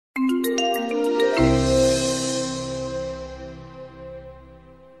I'm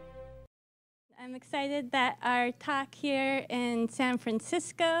excited that our talk here in San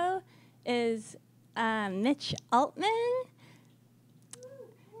Francisco is Mitch Altman.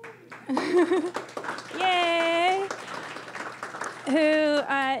 Yay! Who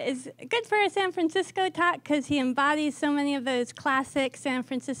is good for a San Francisco talk because he embodies so many of those classic San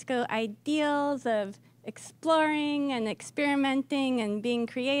Francisco ideals of exploring and experimenting and being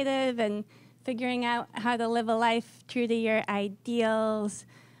creative and figuring out how to live a life true to your ideals.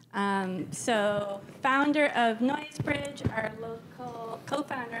 So founder of Noisebridge, our local,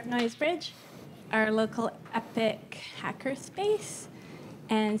 co-founder of Noisebridge, our local epic hackerspace,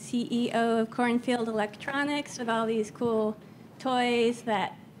 and CEO of Cornfield Electronics with all these cool toys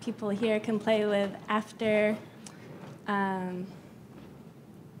that people here can play with after.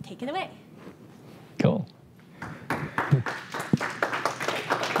 Take it away. Cool.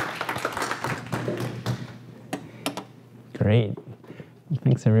 Great.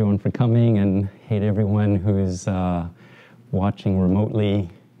 Thanks everyone for coming, and hey to everyone who's watching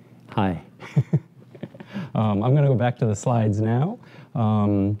remotely. Hi. I'm going to go back to the slides now.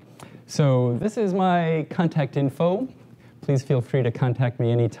 So this is my contact info. Please feel free to contact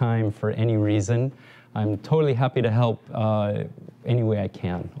me anytime for any reason. I'm totally happy to help any way I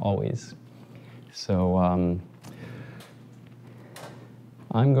can, always. So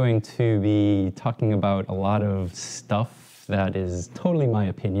I'm going to be talking about a lot of stuff that is totally my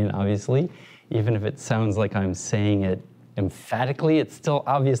opinion, obviously. Even if it sounds like I'm saying it emphatically, it's still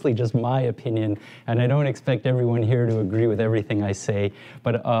obviously just my opinion, and I don't expect everyone here to agree with everything I say.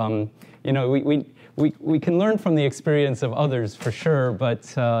 But you know, we can learn from the experience of others for sure, but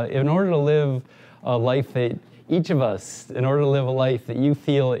in order to live a life that each of us, in order to live a life that you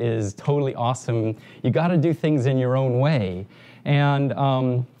feel is totally awesome, you got to do things in your own way. And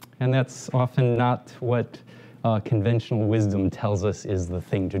that's often not what conventional wisdom tells us is the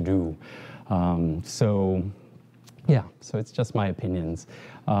thing to do. So it's just my opinions.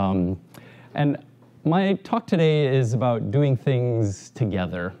 And my talk today is about doing things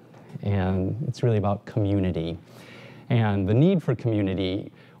together, and it's really about community and the need for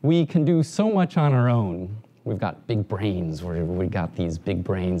community. We can do so much on our own. We've got big brains. We got these big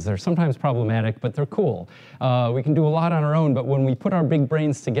brains. They're sometimes problematic, but they're cool. We can do a lot on our own, but when we put our big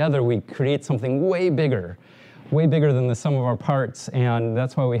brains together, we create something way bigger than the sum of our parts, and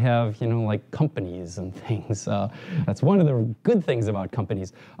that's why we have, you know, like companies and things. That's one of the good things about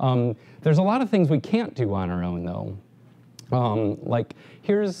companies. There's a lot of things we can't do on our own, though. Like,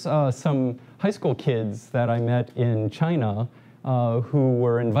 here's some high school kids that I met in China who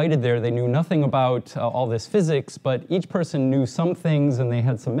were invited there. They knew nothing about all this physics, but each person knew some things, and they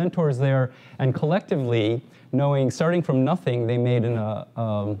had some mentors there, and collectively, starting from nothing, they made an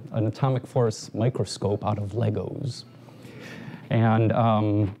atomic force microscope out of Legos. And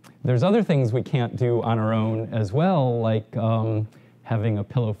there's other things we can't do on our own as well, like having a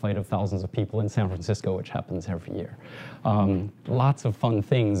pillow fight of thousands of people in San Francisco, which happens every year. Lots of fun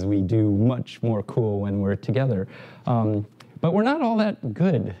things we do, much more cool when we're together. But we're not all that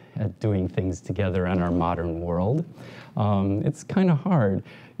good at doing things together in our modern world. It's kind of hard,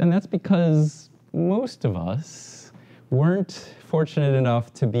 and that's because most of us weren't fortunate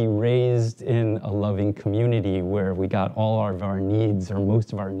enough to be raised in a loving community where we got all of our needs, or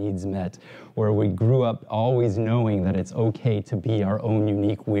most of our needs, met, where we grew up always knowing that it's okay to be our own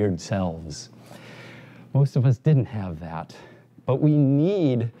unique, weird selves. Most of us didn't have that, but we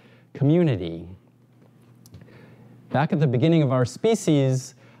need community. Back at the beginning of our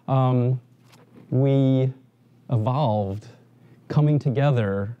species, we evolved coming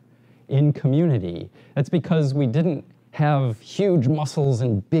together in community. That's because we didn't have huge muscles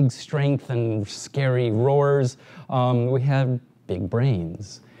and big strength and scary roars. We had big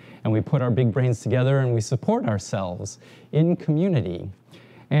brains. And we put our big brains together and we support ourselves in community.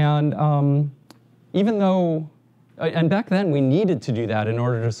 And even though, and back then we needed to do that in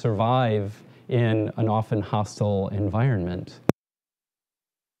order to survive in an often hostile environment.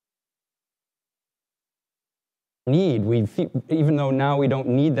 Even though now we don't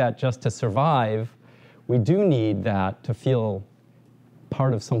need that just to survive, we do need that to feel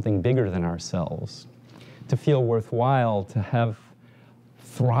part of something bigger than ourselves. To feel worthwhile, to have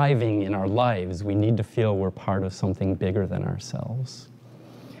thriving in our lives, we need to feel we're part of something bigger than ourselves.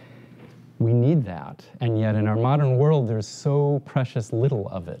 We need that, and yet in our modern world, there's so precious little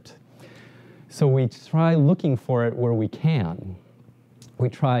of it. So we try looking for it where we can. We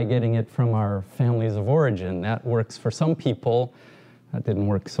try getting it from our families of origin. That works for some people. That didn't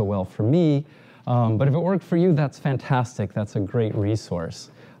work so well for me. But if it worked for you, that's fantastic. That's a great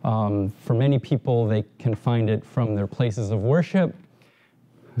resource. For many people, they can find it from their places of worship.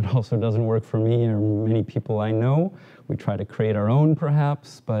 It also doesn't work for me or many people I know. We try to create our own,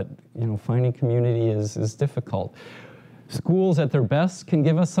 perhaps, but finding community is difficult. Schools at their best can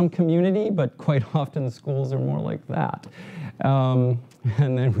give us some community, but quite often schools are more like that. And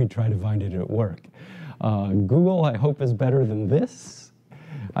then we try to find it at work. Google, I hope, is better than this.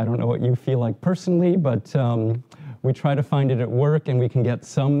 I don't know what you feel like personally, but we try to find it at work, and we can get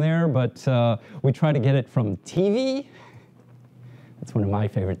some there, but we try to get it from TV. That's one of my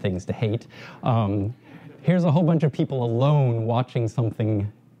favorite things to hate. Here's a whole bunch of people alone watching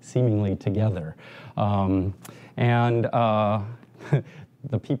something seemingly together.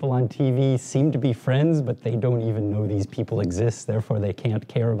 The people on TV seem to be friends, but they don't even know these people exist, therefore they can't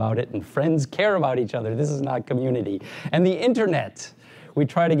care about it, and friends care about each other. This is not community. And the internet, we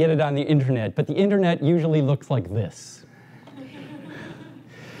try to get it on the internet, but the internet usually looks like this.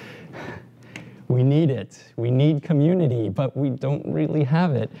 We need it. We need community, but we don't really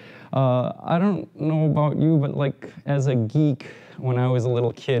have it. I don't know about you, but like as a geek, when I was a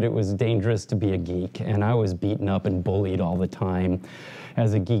little kid, it was dangerous to be a geek, and I was beaten up and bullied all the time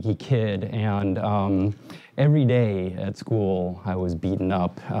as a geeky kid. And every day at school, I was beaten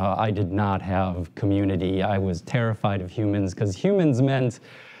up. I did not have community. I was terrified of humans, because humans meant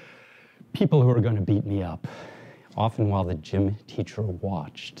people who were going to beat me up, often while the gym teacher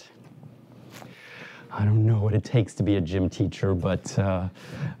watched. I don't know what it takes to be a gym teacher, but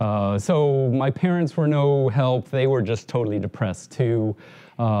so my parents were no help. They were just totally depressed too.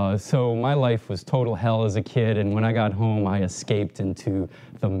 So my life was total hell as a kid, and when I got home, I escaped into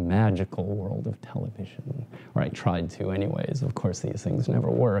the magical world of television, or I tried to anyways. Of course, these things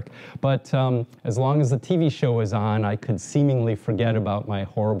never work. But as long as the TV show was on, I could seemingly forget about my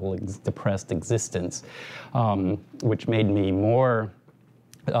horrible, depressed existence, which made me more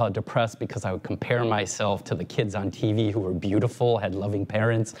depressed, because I would compare myself to the kids on TV who were beautiful, had loving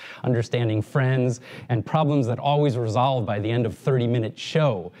parents, understanding friends, and problems that always resolved by the end of 30-minute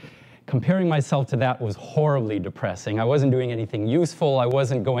show. Comparing myself to that was horribly depressing. I wasn't doing anything useful. I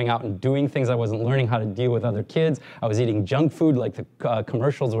wasn't going out and doing things. I wasn't learning how to deal with other kids. I was eating junk food like the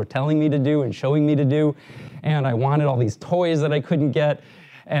commercials were telling me to do and showing me to do. And I wanted all these toys that I couldn't get.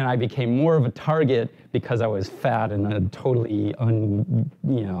 And I became more of a target because I was fat and totally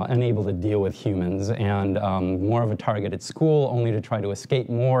unable to deal with humans, and more of a target at school, only to try to escape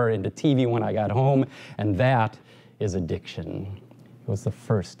more into TV when I got home, and that is addiction. It was the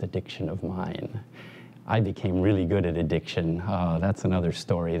first addiction of mine. I became really good at addiction. That's another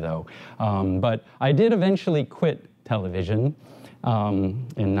story, though. But I did eventually quit television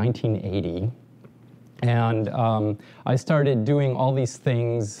in 1980. And I started doing all these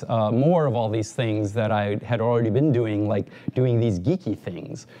things, more of all these things that I had already been doing, like doing these geeky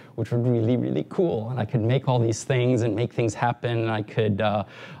things, which were really, really cool. And I could make all these things and make things happen. And I could,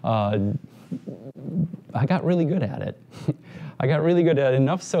 I got really good at it. I got really good at it,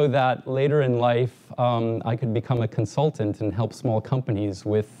 enough so that later in life, I could become a consultant and help small companies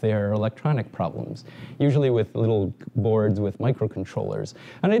with their electronic problems, usually with little boards with microcontrollers.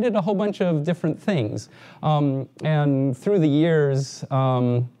 And I did a whole bunch of different things. And through the years,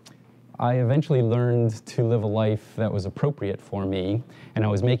 I eventually learned to live a life that was appropriate for me. And I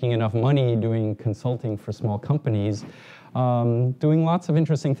was making enough money doing consulting for small companies, doing lots of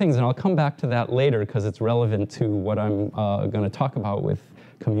interesting things. And I'll come back to that later because it's relevant to what I'm going to talk about with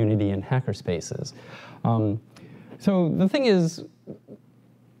community and hackerspaces. So the thing is,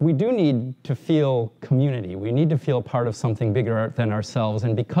 we do need to feel community. We need to feel part of something bigger than ourselves.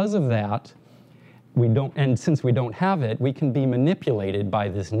 And because of that, and since we don't have it, we can be manipulated by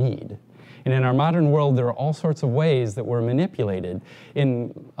this need. And in our modern world, there are all sorts of ways that we're manipulated.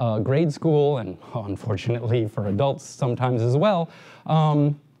 In grade school, and unfortunately for adults sometimes as well,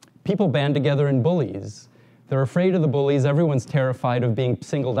 people band together in bullies. They're afraid of the bullies. Everyone's terrified of being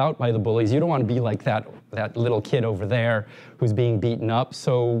singled out by the bullies. You don't want to be like that little kid over there who's being beaten up.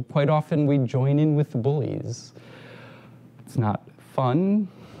 So quite often we join in with the bullies. It's not fun,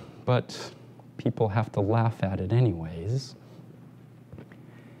 but people have to laugh at it anyways.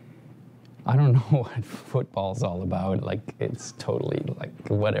 I don't know what football's all about, like it's totally like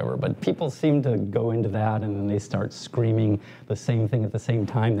whatever, but people seem to go into that and then they start screaming the same thing at the same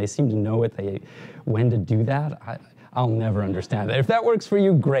time. They seem to know when to do that. I'll never understand that. If that works for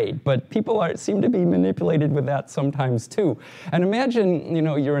you, great, but people seem to be manipulated with that sometimes too. And imagine,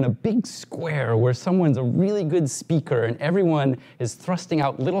 you're in a big square where someone's a really good speaker and everyone is thrusting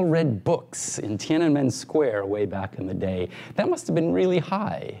out little red books in Tiananmen Square way back in the day. That must have been really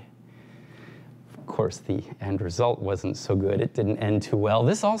high. Of course, the end result wasn't so good. It didn't end too well.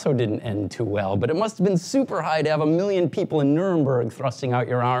 This also didn't end too well, but it must have been super high to have 1 million people in Nuremberg thrusting out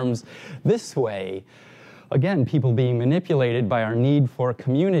your arms this way. Again, people being manipulated by our need for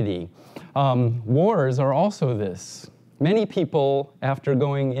community. Wars are also this. Many people, after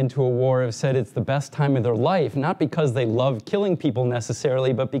going into a war, have said it's the best time of their life, not because they love killing people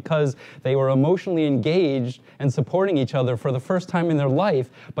necessarily, but because they were emotionally engaged and supporting each other for the first time in their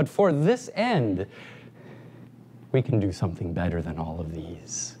life. But for this end, we can do something better than all of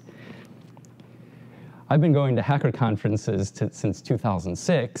these. I've been going to hacker conferences since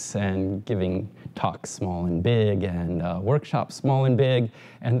 2006 and giving talks small and big and workshops small and big,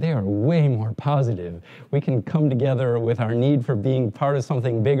 and they are way more positive. We can come together with our need for being part of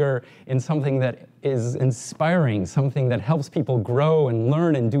something bigger in something that is inspiring, something that helps people grow and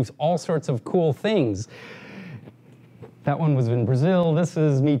learn and do all sorts of cool things. That one was in Brazil. This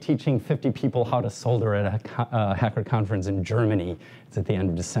is me teaching 50 people how to solder at a hacker conference in Germany. It's at the end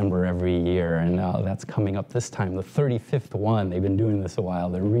of December every year, and that's coming up this time, the 35th one. They've been doing this a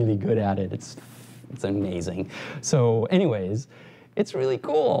while. They're really good at it. It's amazing. So anyways, it's really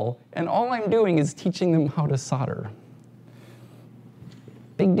cool, and all I'm doing is teaching them how to solder.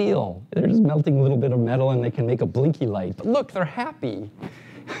 Big deal. They're just melting a little bit of metal, and they can make a blinky light. But look, they're happy.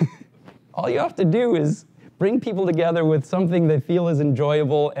 All you have to do is bring people together with something they feel is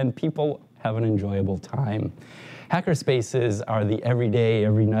enjoyable, and people have an enjoyable time. Hackerspaces are the everyday,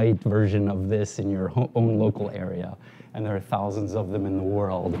 every night version of this in your own local area. And there are thousands of them in the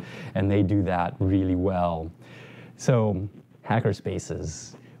world, and they do that really well. So,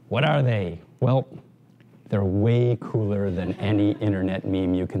 hackerspaces, what are they? Well, they're way cooler than any internet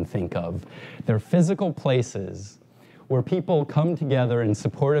meme you can think of. They're physical places where people come together in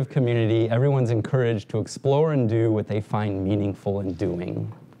supportive community. Everyone's encouraged to explore and do what they find meaningful in doing.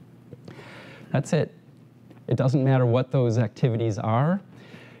 That's it. It doesn't matter what those activities are.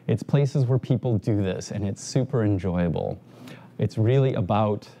 It's places where people do this, and it's super enjoyable. It's really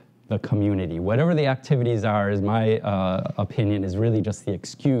about the community. Whatever the activities are, is my opinion, is really just the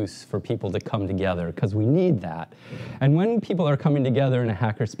excuse for people to come together, because we need that. And when people are coming together in a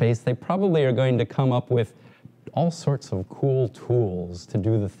hackerspace, they probably are going to come up with all sorts of cool tools to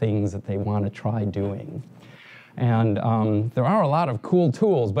do the things that they want to try doing. And there are a lot of cool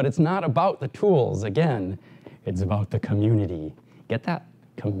tools, but it's not about the tools. Again, it's about the community. Get that?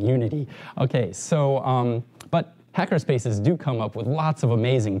 Community. Okay, so, but hackerspaces do come up with lots of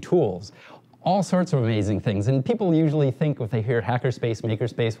amazing tools, all sorts of amazing things. And people usually think, if they hear hackerspace,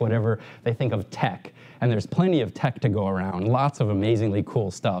 makerspace, whatever, they think of tech. And there's plenty of tech to go around, lots of amazingly cool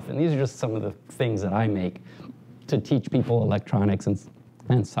stuff. And these are just some of the things that I make to teach people electronics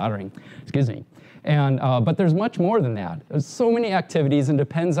and soldering. Excuse me. And, but there's much more than that. There's so many activities, and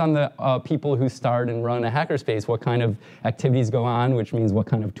depends on the people who start and run a hackerspace, what kind of activities go on, which means what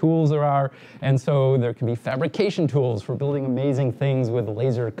kind of tools there are. And so there can be fabrication tools for building amazing things with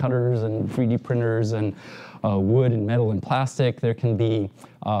laser cutters and 3D printers and wood and metal and plastic. There can be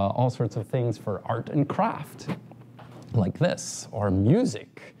all sorts of things for art and craft, like this, or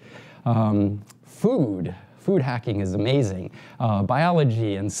music, food. Food hacking is amazing.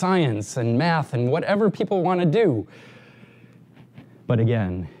 Biology and science and math and whatever people want to do. But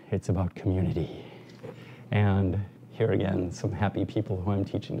again, it's about community. And here again, some happy people who I'm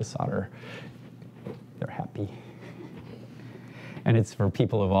teaching to solder. They're happy. And it's for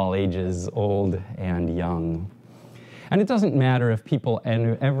people of all ages, old and young. And it doesn't matter if people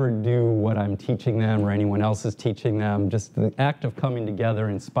ever do what I'm teaching them or anyone else is teaching them. Just the act of coming together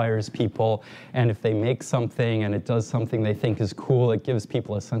inspires people. And if they make something and it does something they think is cool, it gives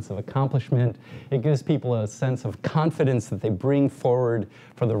people a sense of accomplishment. It gives people a sense of confidence that they bring forward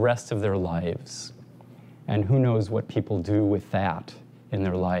for the rest of their lives. And who knows what people do with that in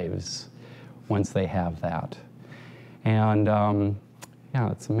their lives once they have that. And yeah,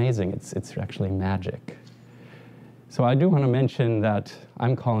 it's amazing. It's actually magic. So I do want to mention that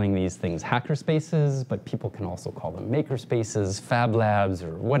I'm calling these things hackerspaces, but people can also call them makerspaces, fab labs,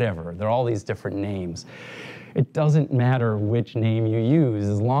 or whatever. They're all these different names. It doesn't matter which name you use,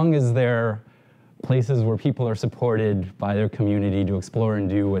 as long as they're places where people are supported by their community to explore and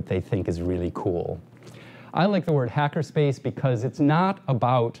do what they think is really cool. I like the word hackerspace because it's not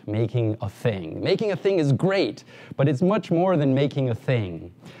about making a thing. Making a thing is great, but it's much more than making a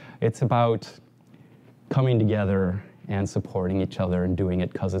thing. It's about coming together and supporting each other and doing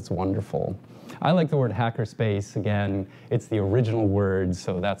it because it's wonderful. I like the word hackerspace. Again, it's the original word,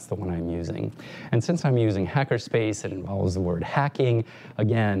 so that's the one I'm using. And since I'm using hackerspace, it involves the word hacking.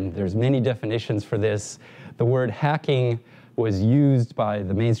 Again, there's many definitions for this. The word hacking was used by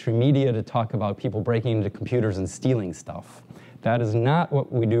the mainstream media to talk about people breaking into computers and stealing stuff. That is not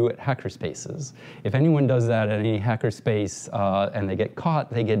what we do at Hackerspaces. If anyone does that at any hackerspace and they get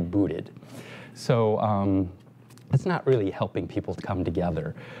caught, they get booted. So it's not really helping people to come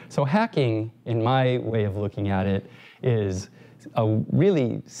together. So hacking, in my way of looking at it, is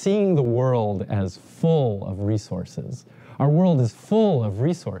really seeing the world as full of resources. Our world is full of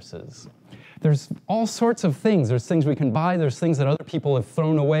resources. There's all sorts of things. There's things we can buy. There's things that other people have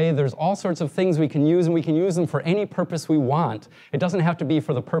thrown away. There's all sorts of things we can use, and we can use them for any purpose we want. It doesn't have to be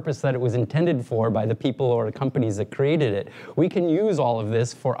for the purpose that it was intended for by the people or the companies that created it. We can use all of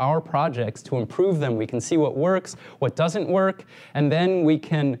this for our projects to improve them. We can see what works, what doesn't work, and then we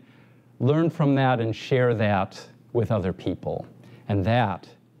can learn from that and share that with other people. And that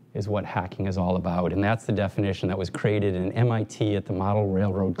is what hacking is all about. And that's the definition that was created in MIT at the Model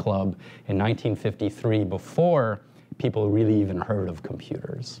Railroad Club in 1953, before people really even heard of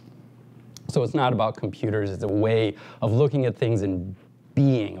computers. So it's not about computers, it's a way of looking at things and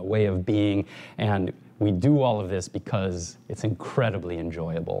being, a way of being. And we do all of this because it's incredibly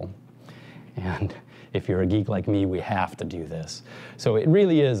enjoyable. And if you're a geek like me, we have to do this. So it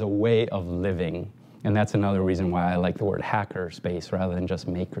really is a way of living. And that's another reason why I like the word hackerspace rather than just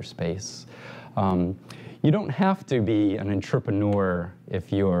makerspace. You don't have to be an entrepreneur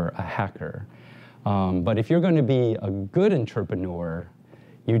if you're a hacker. But if you're going to be a good entrepreneur,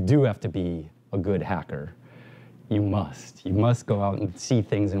 you do have to be a good hacker. You must. You must go out and see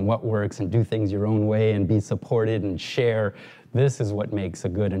things and what works and do things your own way and be supported and share. This is what makes a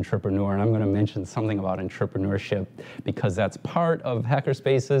good entrepreneur. And I'm going to mention something about entrepreneurship because that's part of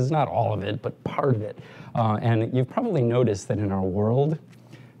Hackerspaces, not all of it, but part of it. And you've probably noticed that in our world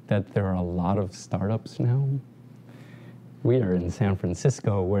that there are a lot of startups now. We are in San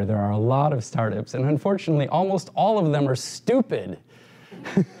Francisco where there are a lot of startups, and unfortunately almost all of them are stupid.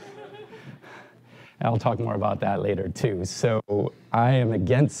 I'll talk more about that later too. So I am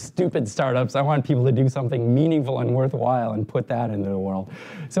against stupid startups. I want people to do something meaningful and worthwhile and put that into the world.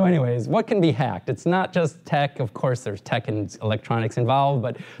 So anyways, what can be hacked? It's not just tech. Of course, there's tech and electronics involved,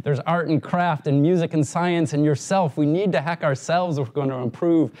 but there's art and craft and music and science and yourself. We need to hack ourselves if we're going to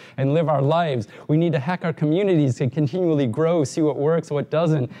improve and live our lives. We need to hack our communities to continually grow, see what works, what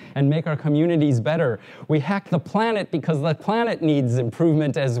doesn't, and make our communities better. We hack the planet because the planet needs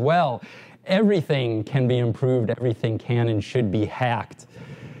improvement as well. Everything can be improved, everything can and should be hacked.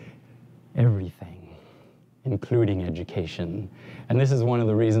 Everything, including education. And this is one of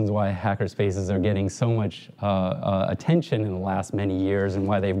the reasons why hackerspaces are getting so much attention in the last many years and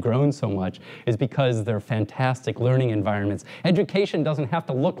why they've grown so much is because they're fantastic learning environments. Education doesn't have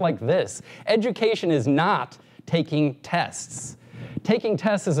to look like this. Education is not taking tests. Taking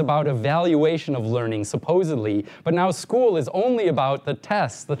tests is about evaluation of learning, supposedly, but now school is only about the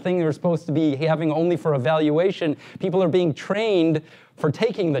tests, the thing they're supposed to be having only for evaluation. People are being trained for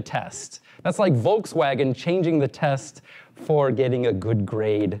taking the test. That's like Volkswagen changing the test for getting a good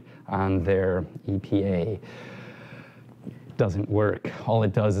grade on their EPA. Doesn't work. All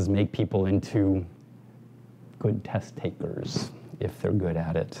it does is make people into good test takers if they're good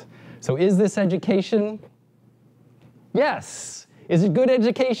at it. So is this education? Yes. Is it good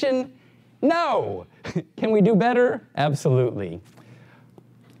education? No. Can we do better? Absolutely.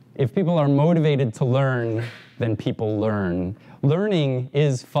 If people are motivated to learn, then people learn. Learning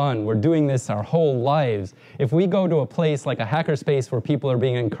is fun. We're doing this our whole lives. If we go to a place like a hackerspace where people are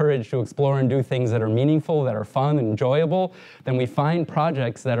being encouraged to explore and do things that are meaningful, that are fun and enjoyable, then we find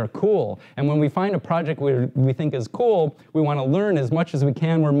projects that are cool. And when we find a project we think is cool, we want to learn as much as we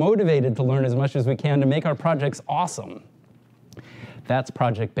can. We're motivated to learn as much as we can to make our projects awesome. That's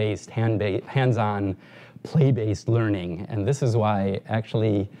project-based, hands-on, play-based learning. And this is why,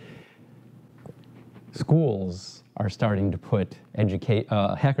 actually, schools are starting to put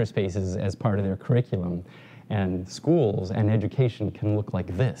hackerspaces as part of their curriculum. And schools and education can look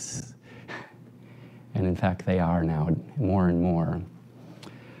like this. And in fact, they are now more and more.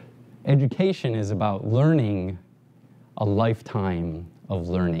 Education is about learning a lifetime of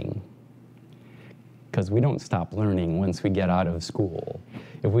learning. Because we don't stop learning once we get out of school.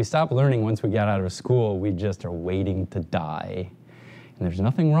 If we stop learning once we get out of school, we just are waiting to die. And there's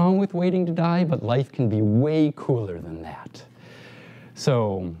nothing wrong with waiting to die, but life can be way cooler than that.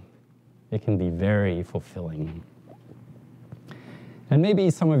 So it can be very fulfilling. And maybe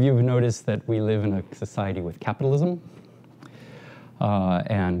some of you have noticed that we live in a society with capitalism.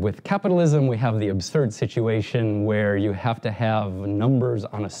 And with capitalism, we have the absurd situation where you have to have numbers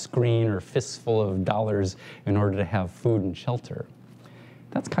on a screen or fistful of dollars in order to have food and shelter.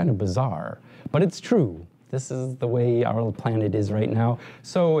 That's kind of bizarre, but it's true. This is the way our planet is right now.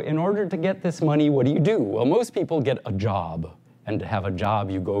 So in order to get this money, what do? Well, most people get a job. And to have a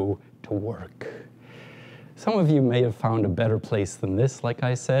job, you go to work. Some of you may have found a better place than this, like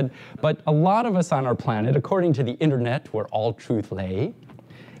I said, but a lot of us on our planet, according to the internet, where all truth lay,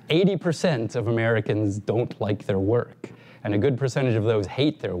 80% of Americans don't like their work, and a good percentage of those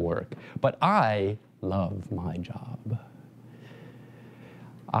hate their work. But I love my job.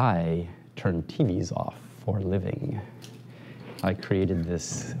 I turn TVs off for a living. I created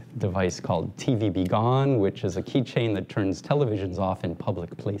this device called TV Be Gone, which is a keychain that turns televisions off in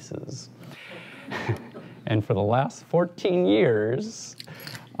public places. And for the last 14 years,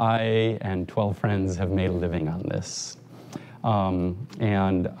 I and 12 friends have made a living on this. I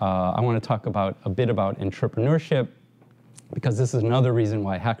want to talk a bit about entrepreneurship, because this is another reason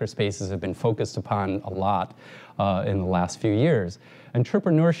why hackerspaces have been focused upon a lot in the last few years.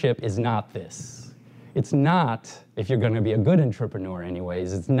 Entrepreneurship is not this. It's not, if you're going to be a good entrepreneur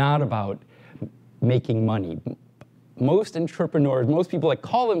anyways, it's not about making money. Most entrepreneurs, most people that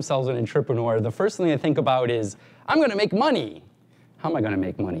call themselves an entrepreneur, the first thing they think about is, I'm going to make money. How am I going to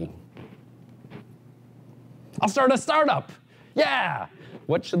make money? I'll start a startup. Yeah.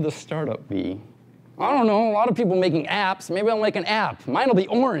 What should the startup be? I don't know. A lot of people making apps. Maybe I'll make an app. Mine will be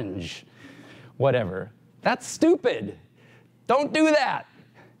orange. Whatever. That's stupid. Don't do that.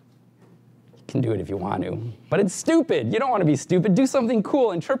 You can do it if you want to. But it's stupid. You don't want to be stupid. Do something cool.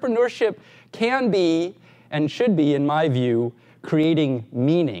 Entrepreneurship can be, and should be, in my view, creating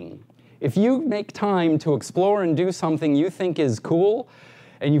meaning. If you make time to explore and do something you think is cool,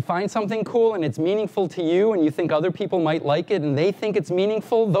 and you find something cool and it's meaningful to you, and you think other people might like it and they think it's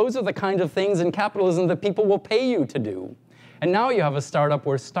meaningful, those are the kinds of things in capitalism that people will pay you to do. And now you have a startup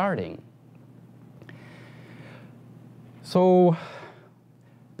worth starting. So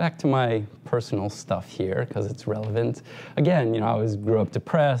back to my personal stuff here, because it's relevant. Again, I grew up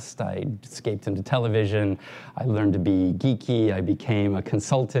depressed. I escaped into television. I learned to be geeky. I became a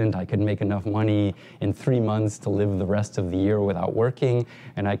consultant. I could make enough money in 3 months to live the rest of the year without working,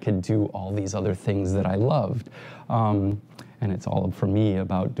 and I could do all these other things that I loved. And it's all for me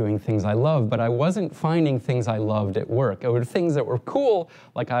about doing things I love, but I wasn't finding things I loved at work. It were things that were cool,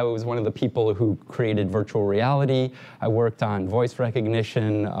 like I was one of the people who created virtual reality. I worked on voice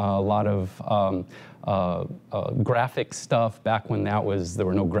recognition, a lot of graphic stuff back when there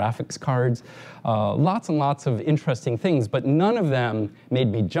were no graphics cards. Lots and lots of interesting things, but none of them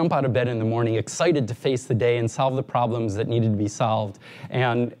made me jump out of bed in the morning excited to face the day and solve the problems that needed to be solved.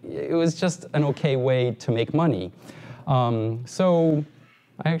 And it was just an okay way to make money. So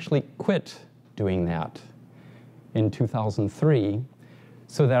I actually quit doing that in 2003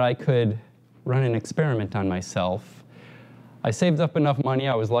 so that I could run an experiment on myself. I saved up enough money,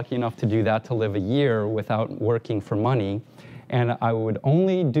 I was lucky enough to do that, to live a year without working for money, and I would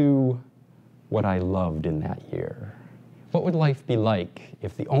only do what I loved in that year. What would life be like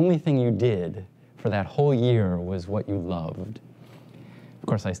if the only thing you did for that whole year was what you loved? Of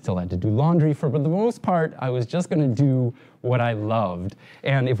course, I still had to do laundry for the most part. I was just going to do what I loved.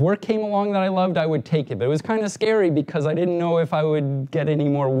 And if work came along that I loved, I would take it. But it was kind of scary because I didn't know if I would get any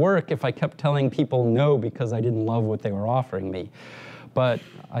more work if I kept telling people no because I didn't love what they were offering me. But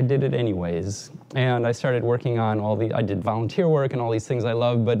I did it anyways. And I started working on I did volunteer work and all these things I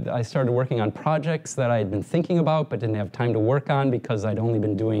loved, but I started working on projects that I had been thinking about but didn't have time to work on because I'd only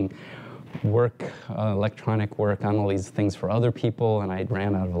been doing electronic work on all these things for other people, and I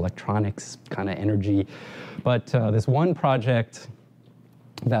ran out of electronics kind of energy. But this one project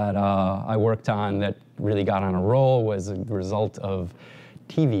that I worked on that really got on a roll was a result of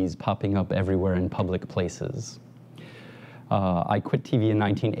TVs popping up everywhere in public places. I quit TV in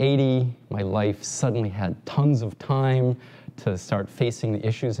 1980. My life suddenly had tons of time to start facing the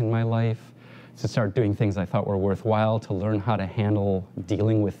issues in my life, to start doing things I thought were worthwhile, to learn how to handle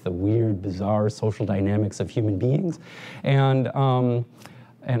dealing with the weird, bizarre social dynamics of human beings. And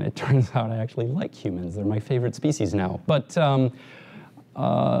it turns out I actually like humans. They're my favorite species now. But yeah,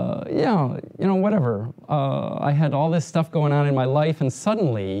 whatever. I had all this stuff going on in my life, and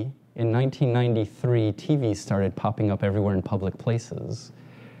suddenly, in 1993, TVs started popping up everywhere in public places.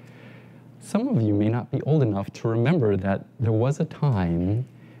 Some of you may not be old enough to remember that there was a time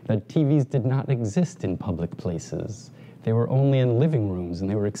that TVs did not exist in public places. They were only in living rooms, and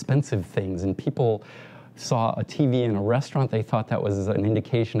they were expensive things, and people saw a TV in a restaurant, they thought that was an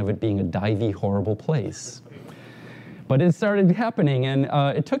indication of it being a divey, horrible place. But it started happening, and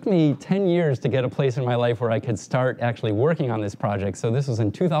it took me 10 years to get a place in my life where I could start actually working on this project. So this was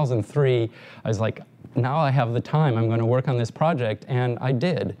in 2003. I was like, now I have the time, I'm going to work on this project, and I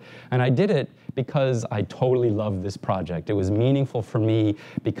did. And I did it because I totally loved this project. It was meaningful for me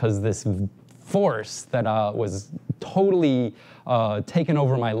because this force that was totally taken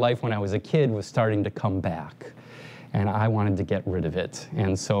over my life when I was a kid was starting to come back. And I wanted to get rid of it.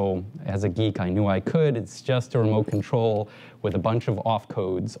 And so as a geek, I knew I could. It's just a remote control with a bunch of off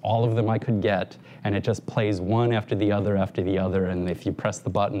codes, all of them I could get, and it just plays one after the other after the other. And if you press the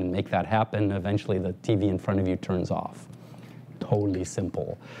button and make that happen, eventually the TV in front of you turns off. Totally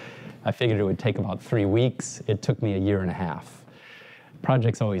simple. I figured it would take about 3 weeks. It took me 1.5 years.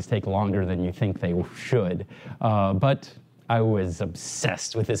 Projects always take longer than you think they should, but I was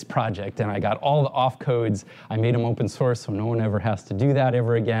obsessed with this project, and I got all the off codes. I made them open source so no one ever has to do that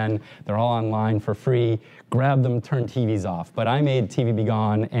ever again. They're all online for free. Grab them, turn TVs off. But I made TV Be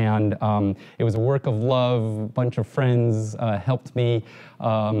Gone, and it was a work of love. A bunch of friends helped me,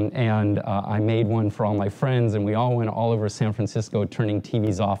 and I made one for all my friends, and we all went all over San Francisco turning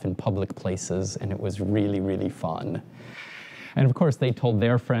TVs off in public places, and it was really, really fun. And of course, they told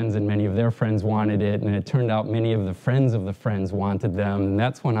their friends, and many of their friends wanted it, and it turned out many of the friends wanted them, and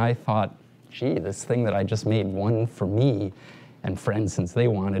that's when I thought, gee, this thing that I just made one for me and friends since they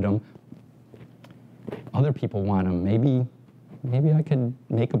wanted them, other people want them. Maybe I could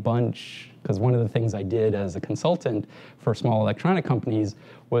make a bunch, because one of the things I did as a consultant for small electronic companies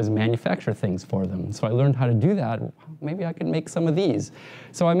was manufacture things for them. So I learned how to do that. Maybe I could make some of these.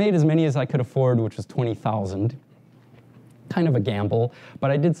 So I made as many as I could afford, which was 20,000. Kind of a gamble,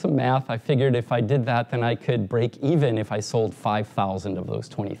 but I did some math. I figured if I did that, then I could break even if I sold 5,000 of those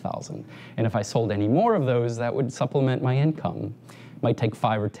 20,000. And if I sold any more of those, that would supplement my income. Might take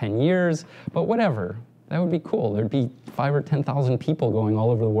 5 or 10 years, but whatever. That would be cool. There'd be 5,000 or 10,000 people going all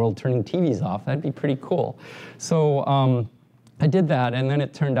over the world turning TVs off. That'd be pretty cool. So I did that, and then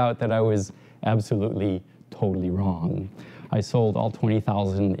it turned out that I was absolutely, totally wrong. I sold all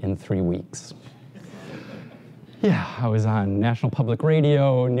 20,000 in 3 weeks. Yeah, I was on National Public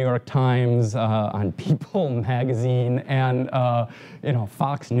Radio, New York Times, on People magazine, and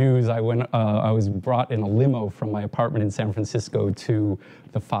Fox News. I was brought in a limo from my apartment in San Francisco to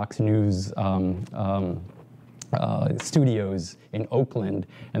the Fox News studios in Oakland,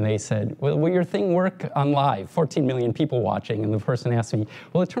 and they said, well, will your thing work on live? 14 million people watching, and the person asked me,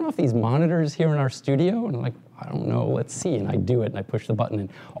 will it turn off these monitors here in our studio? And I'm like, I don't know, let's see. And I do it, and I push the button, and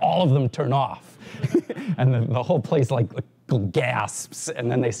all of them turn off. And the whole place like gasps,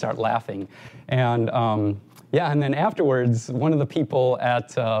 and then they start laughing. And yeah, and then afterwards, one of the people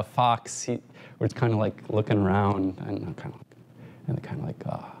at Fox, he was kind of like looking around, and kind of like,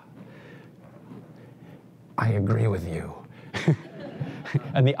 I agree with you.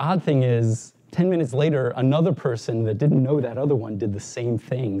 And the odd thing is, 10 minutes later, another person that didn't know that other one did the same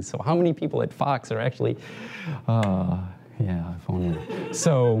thing. So how many people at Fox are actually, yeah, if only.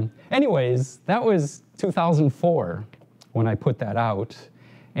 So anyways, that was 2004 when I put that out.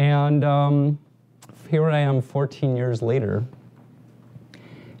 And here I am 14 years later.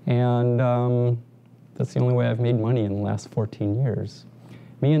 And that's the only way I've made money in the last 14 years.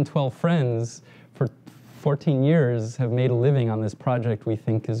 Me and 12 friends for 14 years have made a living on this project we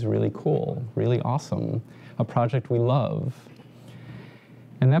think is really cool, really awesome, a project we love.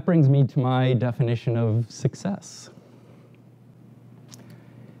 And that brings me to my definition of success.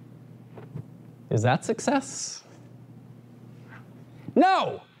 Is that success?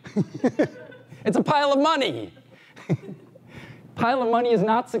 No! It's a pile of money. Pile of money is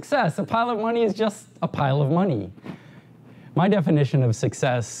not success. A pile of money is just a pile of money. My definition of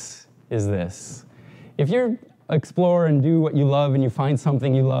success is this. If you explore and do what you love and you find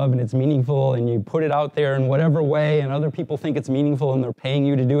something you love and it's meaningful and you put it out there in whatever way and other people think it's meaningful and they're paying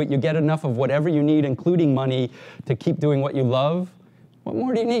you to do it, you get enough of whatever you need, including money, to keep doing what you love, what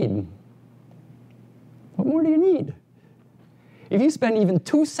more do you need? What more do you need? If you spend even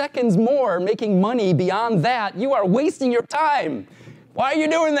 2 seconds more making money beyond that, you are wasting your time. Why are you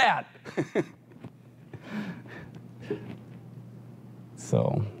doing that?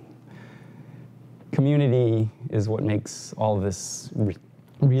 So, community is what makes all of this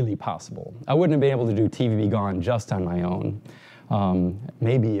really possible. I wouldn't have been able to do TV Be Gone just on my own.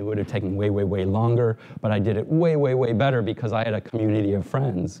 Maybe it would have taken way, way, way longer, but I did it way, way, way better because I had a community of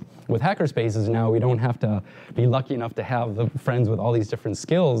friends. With Hackerspaces now, we don't have to be lucky enough to have the friends with all these different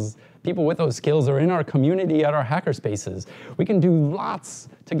skills. People with those skills are in our community at our Hackerspaces. We can do lots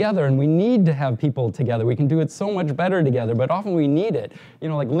together, and we need to have people together. We can do it so much better together, but often we need it. You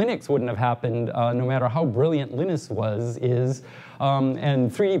know, like Linux wouldn't have happened no matter how brilliant Linus is, and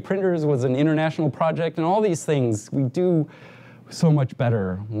 3D printers was an international project, and all these things we do so much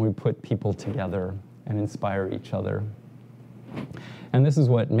better when we put people together and inspire each other. And this is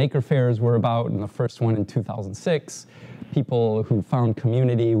what maker fairs were about, and the first one in 2006. People who found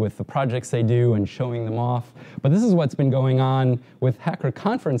community with the projects they do and showing them off. But this is what's been going on with hacker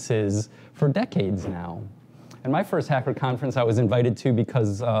conferences for decades now. And my first hacker conference I was invited to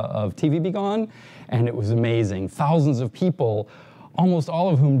because of TV Be Gone, and it was amazing. Thousands of people, almost all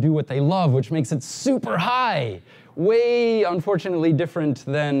of whom do what they love, which makes it super high. Way, unfortunately, different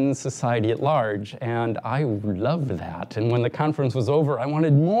than society at large, and I loved that. And when the conference was over, I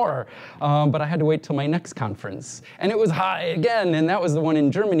wanted more, but I had to wait till my next conference. And it was high again, and that was the one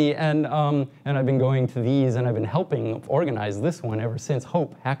in Germany, and I've been going to these, and I've been helping organize this one ever since.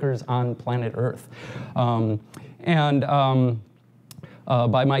 Hope, Hackers on Planet Earth. By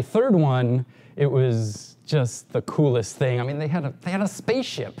my third one, it was just the coolest thing. I mean, they had a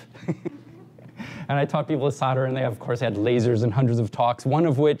spaceship. And I taught people to solder, and they, of course, had lasers and hundreds of talks, one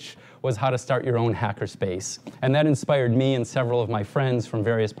of which was how to start your own hackerspace. And that inspired me and several of my friends from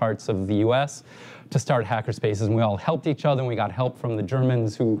various parts of the US to start hackerspaces. And we all helped each other, and we got help from the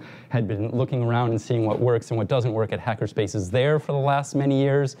Germans who had been looking around and seeing what works and what doesn't work at hackerspaces there for the last many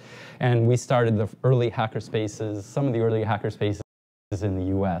years. And we started the early hackerspaces, some of the early hackerspaces in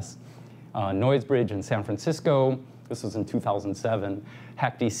the US. Noisebridge in San Francisco. This was in 2007.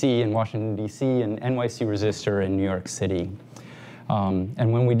 Hack DC in Washington, DC, and NYC Resistor in New York City.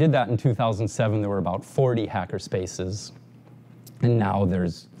 And when we did that in 2007, there were about 40 hackerspaces. And now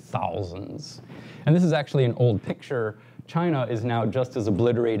there's thousands. And this is actually an old picture. China is now just as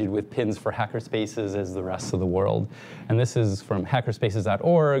obliterated with pins for hackerspaces as the rest of the world. And this is from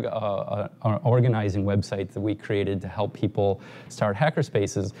hackerspaces.org, an organizing website that we created to help people start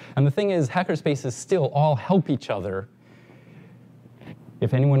hackerspaces. And the thing is, hackerspaces still all help each other.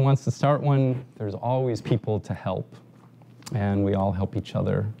 If anyone wants to start one, there's always people to help. And we all help each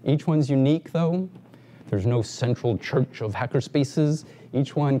other. Each one's unique, though. There's no central church of hackerspaces.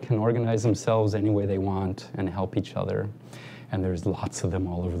 Each one can organize themselves any way they want and help each other. And there's lots of them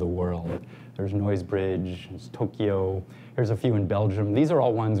all over the world. There's Noisebridge, there's Tokyo, there's a few in Belgium. These are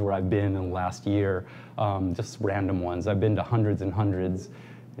all ones where I've been in the last year, just random ones. I've been to hundreds and hundreds.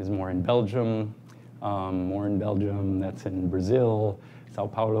 There's more in Belgium, that's in Brazil, Sao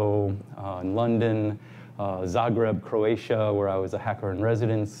Paulo, in London, Zagreb, Croatia, where I was a hacker in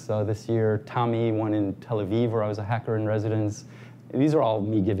residence this year. Tommy, one in Tel Aviv, where I was a hacker in residence. These are all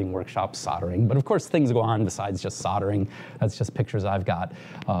me giving workshops soldering, but of course things go on besides just soldering. That's just pictures I've got.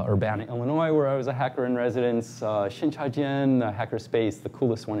 Urbana, Illinois, where I was a hacker in residence. Xinjiang, the hackerspace, the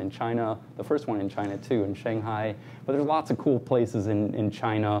coolest one in China. The first one in China too, in Shanghai. But there's lots of cool places in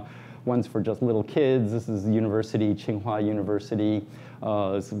China. One's for just little kids. This is the university, Tsinghua University.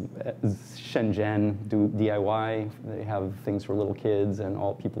 Shenzhen, do DIY. They have things for little kids and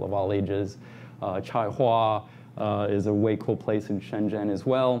all people of all ages. Chaihua is a way cool place in Shenzhen as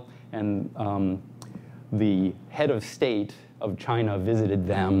well. And the head of state of China visited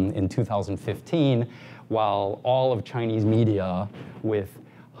them in 2015, while all of Chinese media with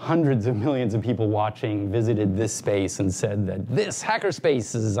hundreds of millions of people watching visited this space and said that this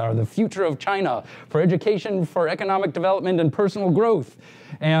hackerspaces are the future of China for education, for economic development, and personal growth.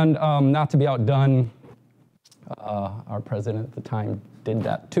 And not to be outdone, our president at the time did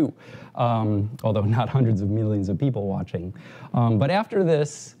that too, although not hundreds of millions of people watching. But after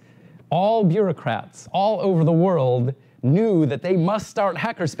this, all bureaucrats all over the world knew that they must start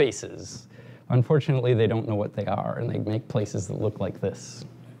hackerspaces. Unfortunately, they don't know what they are, and they make places that look like this,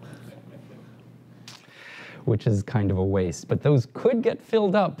 which is kind of a waste. But those could get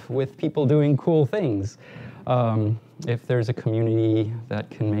filled up with people doing cool things if there's a community that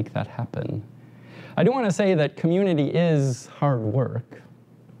can make that happen. I do want to say that community is hard work.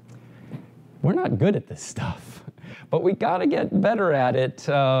 We're not good at this stuff, but we got to get better at it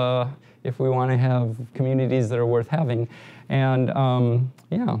if we want to have communities that are worth having. And I'm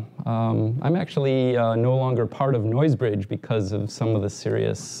actually no longer part of Noisebridge because of some of the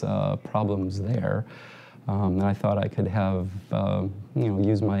serious problems there. And I thought I could have,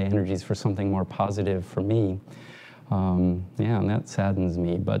 use my energies for something more positive for me. And that saddens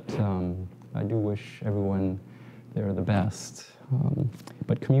me, but I do wish everyone they're the best.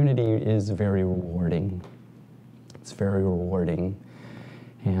 But community is very rewarding. It's very rewarding.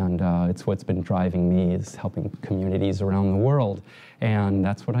 And it's what's been driving me is helping communities around the world. And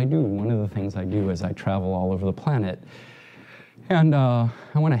that's what I do. One of the things I do is I travel all over the planet. And I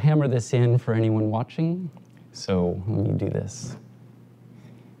want to hammer this in for anyone watching. So let me do this.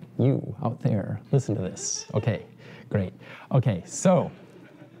 You out there, listen to this. Okay, great. Okay, so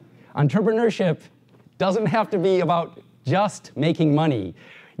entrepreneurship doesn't have to be about just making money.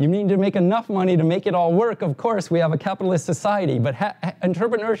 You need to make enough money to make it all work. Of course, we have a capitalist society, but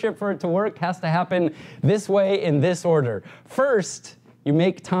entrepreneurship, for it to work, has to happen this way in this order. First, you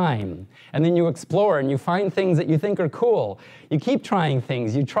make time, and then you explore, and you find things that you think are cool. You keep trying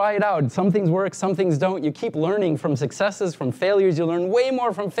things, you try it out. Some things work, some things don't. You keep learning from successes, from failures. You learn way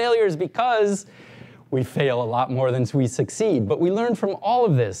more from failures because we fail a lot more than we succeed. But we learn from all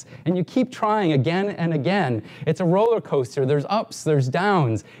of this, and you keep trying again and again. It's a roller coaster. There's ups, there's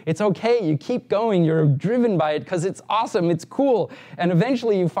downs. It's okay, you keep going. You're driven by it because it's awesome, it's cool. And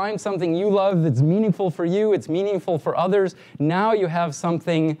eventually you find something you love that's meaningful for you, it's meaningful for others. Now you have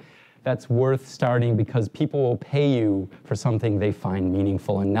something that's worth starting because people will pay you for something they find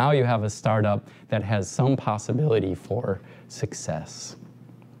meaningful. And now you have a startup that has some possibility for success.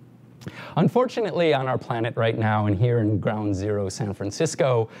 Unfortunately, on our planet right now, and here in Ground Zero, San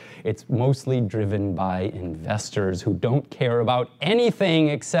Francisco, it's mostly driven by investors who don't care about anything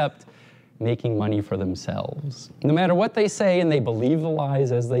except making money for themselves. No matter what they say, and they believe the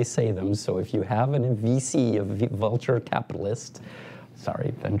lies as they say them. So if you have a VC, a venture capitalist,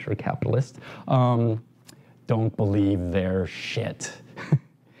 don't believe their shit.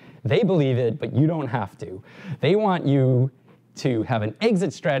 They believe it, but you don't have to. They want you to have an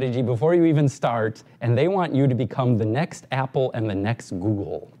exit strategy before you even start, and they want you to become the next Apple and the next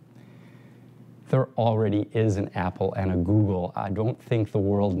Google. There already is an Apple and a Google. I don't think the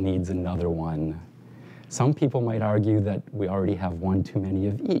world needs another one. Some people might argue that we already have one too many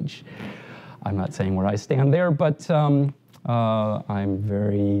of each. I'm not saying where I stand there, but I'm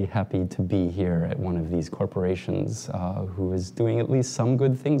very happy to be here at one of these corporations who is doing at least some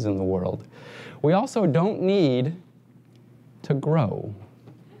good things in the world. We also don't need to grow.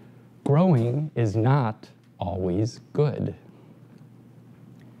 Growing is not always good.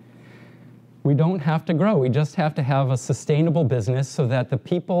 We don't have to grow. We just have to have a sustainable business so that the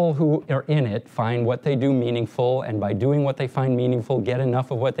people who are in it find what they do meaningful, and by doing what they find meaningful, get enough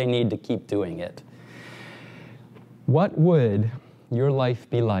of what they need to keep doing it. What would your life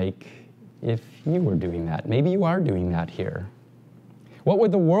be like if you were doing that? Maybe you are doing that here. What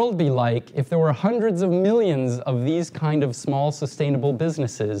would the world be like if there were hundreds of millions of these kind of small sustainable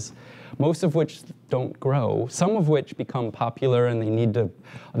businesses, most of which don't grow, some of which become popular and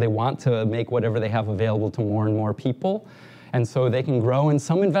they want to make whatever they have available to more and more people, and so they can grow, and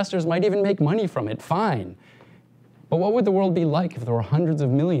some investors might even make money from it, fine. But what would the world be like if there were hundreds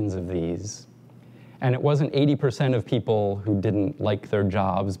of millions of these? And it wasn't 80% of people who didn't like their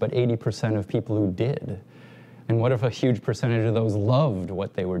jobs, but 80% of people who did. And what if a huge percentage of those loved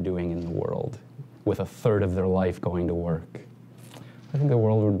what they were doing in the world, with a third of their life going to work? I think the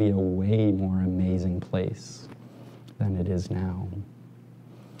world would be a way more amazing place than it is now.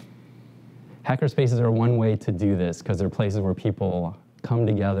 Hackerspaces are one way to do this, because they're places where people come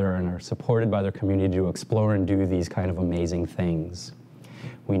together and are supported by their community to explore and do these kind of amazing things.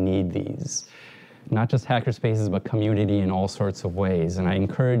 We need these. Not just hackerspaces, but community in all sorts of ways. And I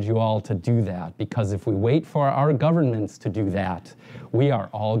encourage you all to do that, because if we wait for our governments to do that, we are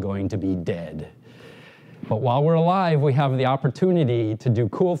all going to be dead. But while we're alive, we have the opportunity to do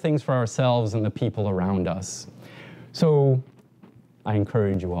cool things for ourselves and the people around us. So I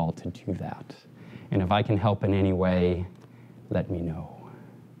encourage you all to do that. And if I can help in any way, let me know.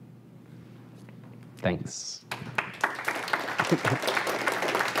 Thanks.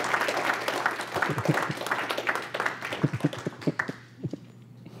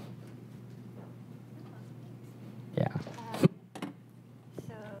 Yeah.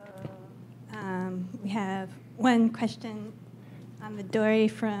 We have one question on the dory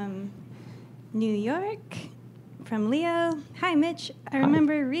from New York, from Leo. Hi, Mitch. I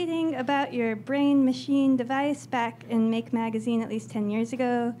remember reading about your brain-machine device back in Make magazine at least 10 years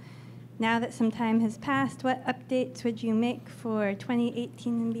ago. Now that some time has passed, what updates would you make for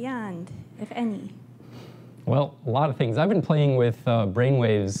 2018 and beyond, if any? Well, a lot of things. I've been playing with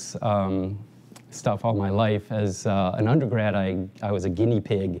brainwaves stuff all my life. As an undergrad, I was a guinea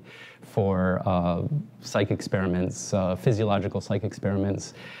pig for psych experiments, physiological psych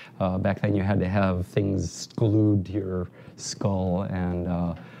experiments. Back then you had to have things glued to your skull, and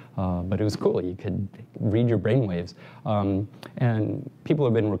but it was cool. You could read your brainwaves. And people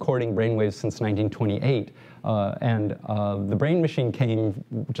have been recording brainwaves since 1928. And the brain machine came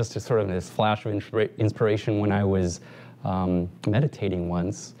just as sort of this flash of inspiration when I was meditating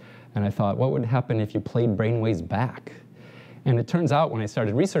once. And I thought, what would happen if you played brainwaves back? And it turns out when I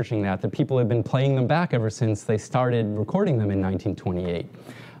started researching that people had been playing them back ever since they started recording them in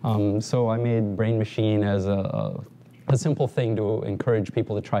 1928. So I made Brain Machine as a a simple thing to encourage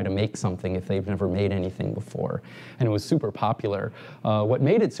people to try to make something if they've never made anything before. And it was super popular. What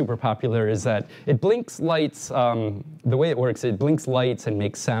made it super popular is that it blinks lights, the way it works, it blinks lights and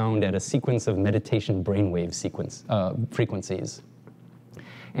makes sound at a sequence of meditation brainwave frequencies.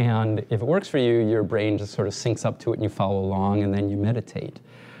 And if it works for you, your brain just sort of syncs up to it and you follow along and then you meditate.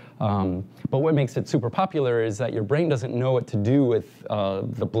 But what makes it super popular is that your brain doesn't know what to do with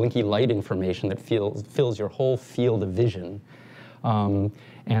the blinky light information that fills your whole field of vision.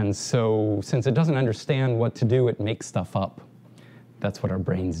 And so since it doesn't understand what to do, it makes stuff up. That's what our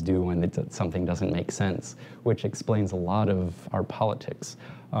brains do when something doesn't make sense, which explains a lot of our politics.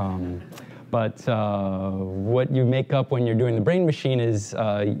 But what you make up when you're doing the brain machine is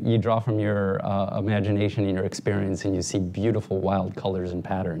you draw from your imagination and your experience, and you see beautiful, wild colors and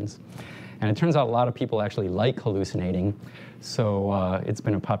patterns. And it turns out a lot of people actually like hallucinating, so it's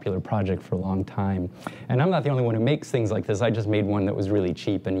been a popular project for a long time. And I'm not the only one who makes things like this. I just made one that was really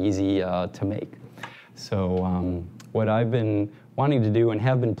cheap and easy to make. So what I've been wanting to do and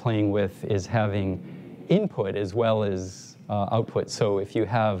have been playing with is having input as well as output. So if you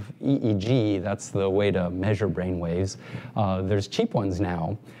have EEG, that's the way to measure brain waves. There's cheap ones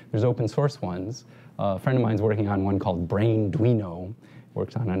now. There's open source ones. A friend of mine's working on one called Brainduino.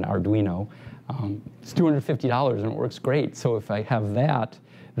 Works on an Arduino. It's $250 and it works great. So if I have that,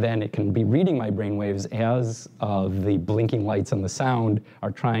 then it can be reading my brain waves as the blinking lights and the sound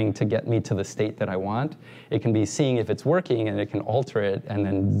are trying to get me to the state that I want. It can be seeing if it's working, and it can alter it and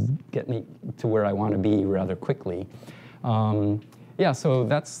then get me to where I want to be rather quickly. Yeah, so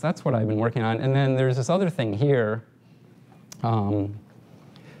that's what I've been working on. And then there's this other thing here. I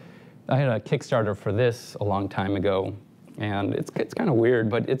had a Kickstarter for this a long time ago. And it's kind of weird,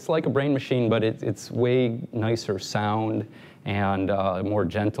 but it's like a brain machine, but it's way nicer sound and more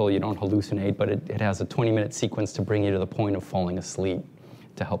gentle. You don't hallucinate, but it has a 20-minute sequence to bring you to the point of falling asleep,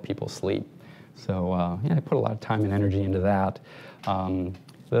 to help people sleep. So yeah, I put a lot of time and energy into that.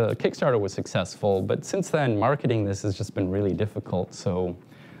 The Kickstarter was successful, but since then, marketing this has just been really difficult, so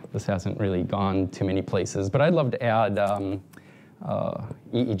this hasn't really gone too many places. But I'd love to add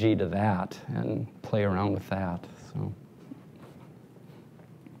EEG to that and play around with that. So.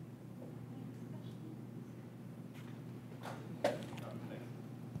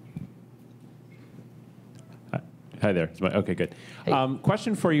 Hi there. Okay, good. Hey.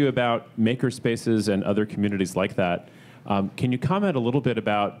 Question for you about makerspaces and other communities like that. Can you comment a little bit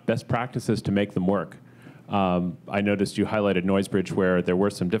about best practices to make them work? I noticed you highlighted Noisebridge where there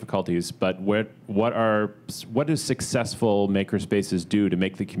were some difficulties, but what do successful makerspaces do to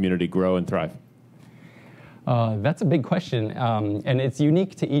make the community grow and thrive? That's a big question, and it's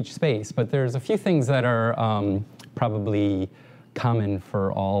unique to each space, but there's a few things that are probably common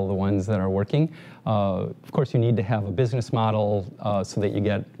for all the ones that are working. Of course, you need to have a business model so that you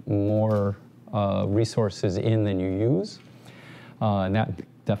get more resources in than you use. And that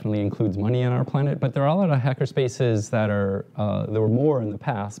definitely includes money on our planet. But there are a lot of hackerspaces that are, there were more in the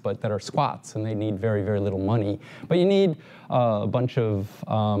past, but that are squats, and they need very, very little money. But you need a bunch of,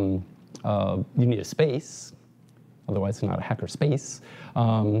 you need a space, otherwise it's not a hackerspace.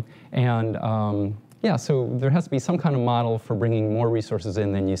 Yeah, so there has to be some kind of model for bringing more resources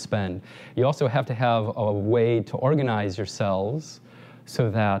in than you spend. You also have to have a way to organize yourselves so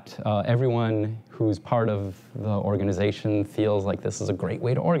that everyone who's part of the organization feels like this is a great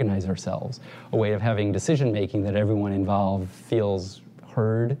way to organize ourselves, a way of having decision-making that everyone involved feels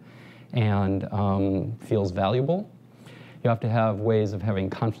heard and feels valuable. You have to have ways of having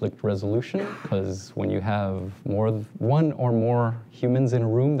conflict resolution, because when you have one or more humans in a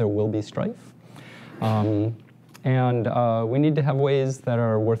room, there will be strife. We need to have ways that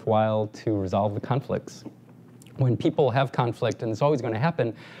are worthwhile to resolve the conflicts. When people have conflict, and it's always going to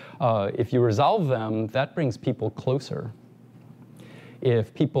happen, if you resolve them, that brings people closer.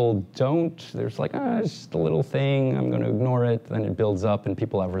 If people don't, there's like, it's just a little thing, I'm going to ignore it, then it builds up and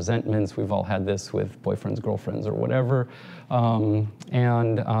people have resentments. We've all had this with boyfriends, girlfriends, or whatever.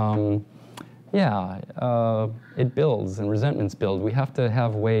 It builds and resentments build. We have to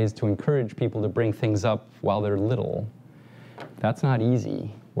have ways to encourage people to bring things up while they're little. That's not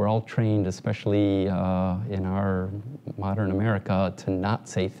easy. We're all trained, especially in our modern America, to not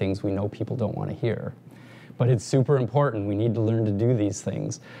say things we know people don't want to hear. But it's super important. We need to learn to do these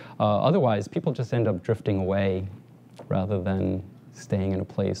things. Otherwise, people just end up drifting away rather than staying in a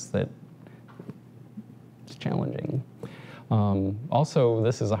place that's challenging. Also,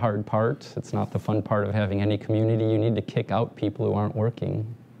 this is a hard part. It's not the fun part of having any community. You need to kick out people who aren't working.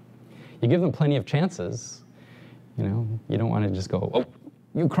 You give them plenty of chances. You know, you don't want to just go, oh,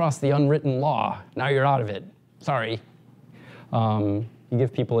 you crossed the unwritten law. Now you're out of it. Sorry. You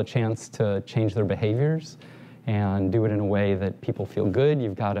give people a chance to change their behaviors and do it in a way that people feel good.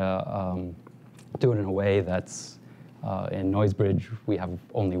 You've got to do it in a way that's, in Noisebridge, we have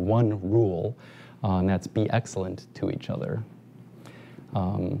only one rule, and that's be excellent to each other.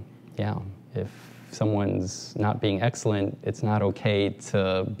 Yeah, if someone's not being excellent, it's not okay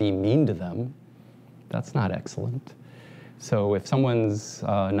to be mean to them. That's not excellent. So if someone's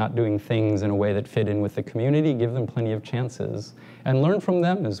not doing things in a way that fit in with the community, give them plenty of chances. And learn from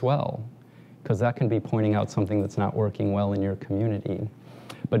them as well, because that can be pointing out something that's not working well in your community.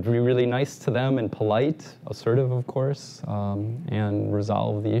 But be really nice to them and polite, assertive, of course, and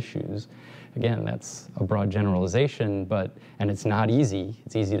resolve the issues. Again, that's a broad generalization, and it's not easy.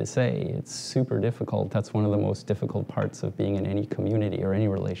 It's easy to say. It's super difficult. That's one of the most difficult parts of being in any community or any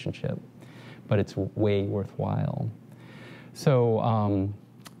relationship. But it's way worthwhile. So,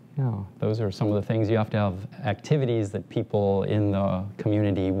 yeah, those are some of the things. You have to have activities that people in the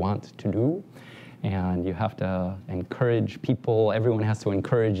community want to do. And you have to encourage people. Everyone has to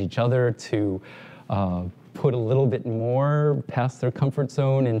encourage each other to put a little bit more past their comfort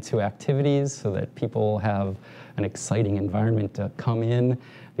zone into activities so that people have an exciting environment to come in.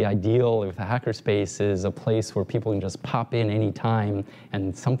 The ideal of the hackerspace is a place where people can just pop in anytime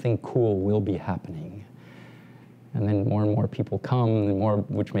and something cool will be happening. And then more and more people come, and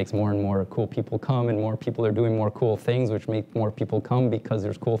which makes more and more cool people come, and more people are doing more cool things, which make more people come because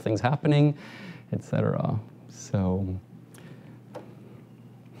there's cool things happening, etc. So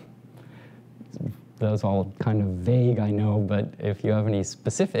that was all kind of vague, I know, but if you have any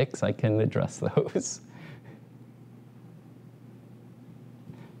specifics, I can address those.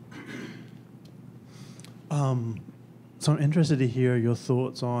 So I'm interested to hear your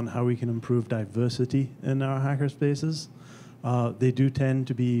thoughts on how we can improve diversity in our hackerspaces. They do tend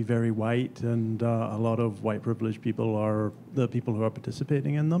to be very white, and a lot of white privileged people are the people who are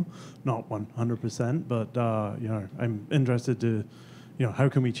participating in them. Not 100%, but you know, I'm interested to, you know, how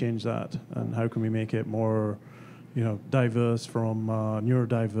can we change that, and how can we make it more, you know, diverse from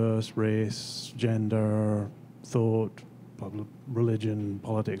neurodiverse, race, gender, thought, religion,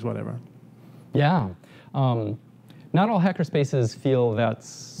 politics, whatever. Yeah. Not all hackerspaces feel that's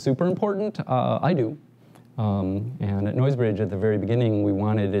super important. I do. And at Noisebridge, at the very beginning, we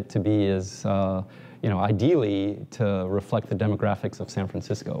wanted it to be as, you know, ideally to reflect the demographics of San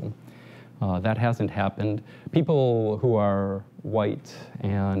Francisco. That hasn't happened. People who are white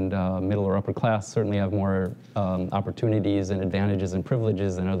and middle or upper class certainly have more opportunities and advantages and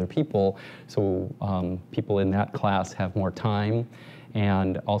privileges than other people. So people in that class have more time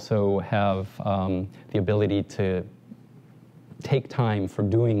and also have the ability to take time for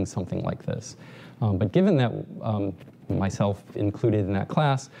doing something like this. But given that myself included in that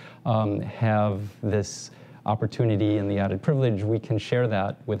class have this opportunity and the added privilege, we can share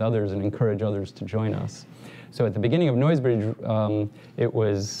that with others and encourage others to join us. So at the beginning of Noisebridge, it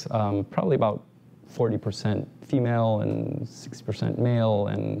was probably about 40% female and 60% male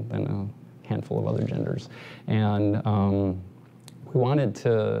and a handful of other genders. And we wanted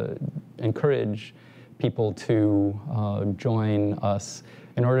to encourage people to join us.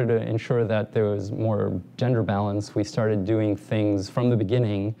 In order to ensure that there was more gender balance, we started doing things from the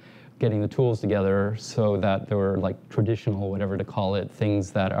beginning, getting the tools together so that there were like traditional, whatever to call it,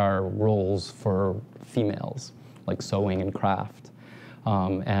 things that are roles for females, like sewing and craft.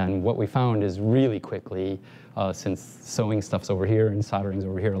 And what we found is really quickly, since sewing stuff's over here and soldering's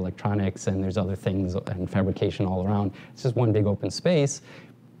over here, electronics, and there's other things and fabrication all around, it's just one big open space,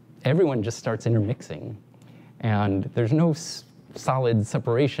 everyone just starts intermixing. And there's no solid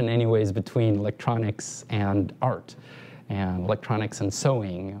separation anyways between electronics and art, and electronics and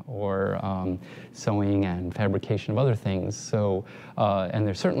sewing, or sewing and fabrication of other things. So, and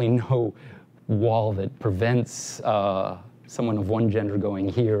there's certainly no wall that prevents someone of one gender going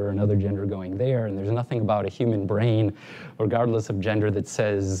here or another gender going there, and there's nothing about a human brain, regardless of gender, that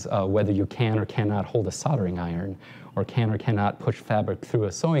says whether you can or cannot hold a soldering iron, or can or cannot push fabric through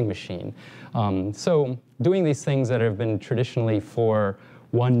a sewing machine. So doing these things that have been traditionally for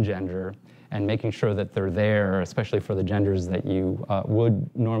one gender and making sure that they're there, especially for the genders that you would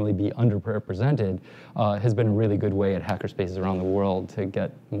normally be underrepresented, has been a really good way at hackerspaces around the world to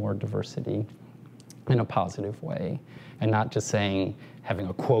get more diversity in a positive way, and not just saying having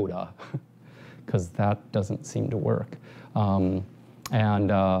a quota, because that doesn't seem to work.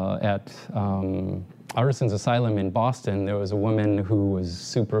 At Artisans Asylum in Boston, there was a woman who was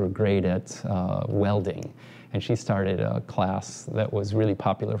super great at welding, and she started a class that was really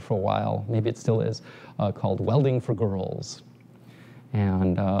popular for a while, maybe it still is, called Welding for Girls.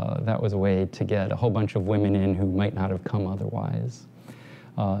 And that was a way to get a whole bunch of women in who might not have come otherwise.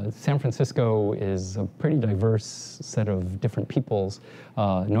 San Francisco is a pretty diverse set of different peoples.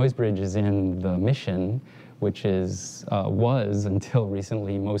 Noisebridge is in the Mission, which was until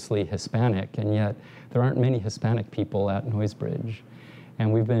recently mostly Hispanic, and yet there aren't many Hispanic people at Noisebridge.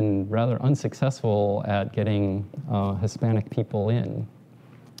 And we've been rather unsuccessful at getting Hispanic people in,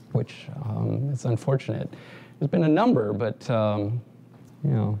 which is unfortunate. There's been a number, but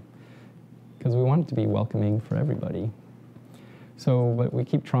because we want it to be welcoming for everybody. So, but we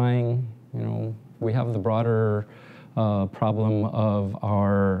keep trying. We have the broader problem of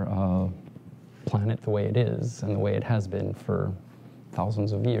our planet the way it is and the way it has been for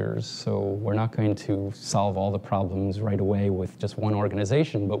thousands of years. So we're not going to solve all the problems right away with just one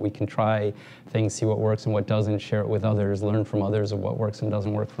organization, but we can try things, see what works and what doesn't, share it with others, learn from others of what works and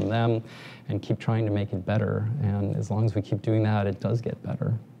doesn't work from them, and keep trying to make it better. And as long as we keep doing that, it does get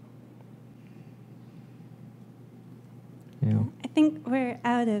better. Yeah. I think we're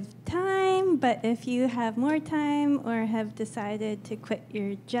out of time, but if you have more time or have decided to quit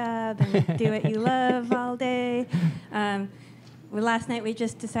your job and do what you love all day, last night we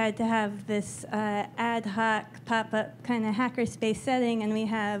just decided to have this ad hoc pop-up kind of hackerspace setting, and we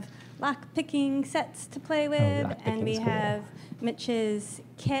have lock-picking sets to play with, and we have Mitch's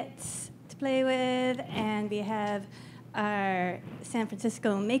kits to play with, and we have our San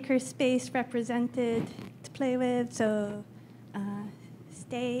Francisco makerspace represented to play with. So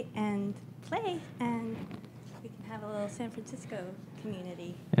stay and play, and we can have a little San Francisco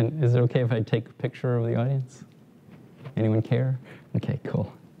community. And is it okay if I take a picture of the audience? Anyone care? Okay,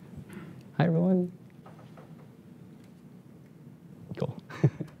 cool. Hi, everyone. Cool.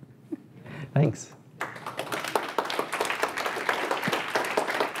 Thanks.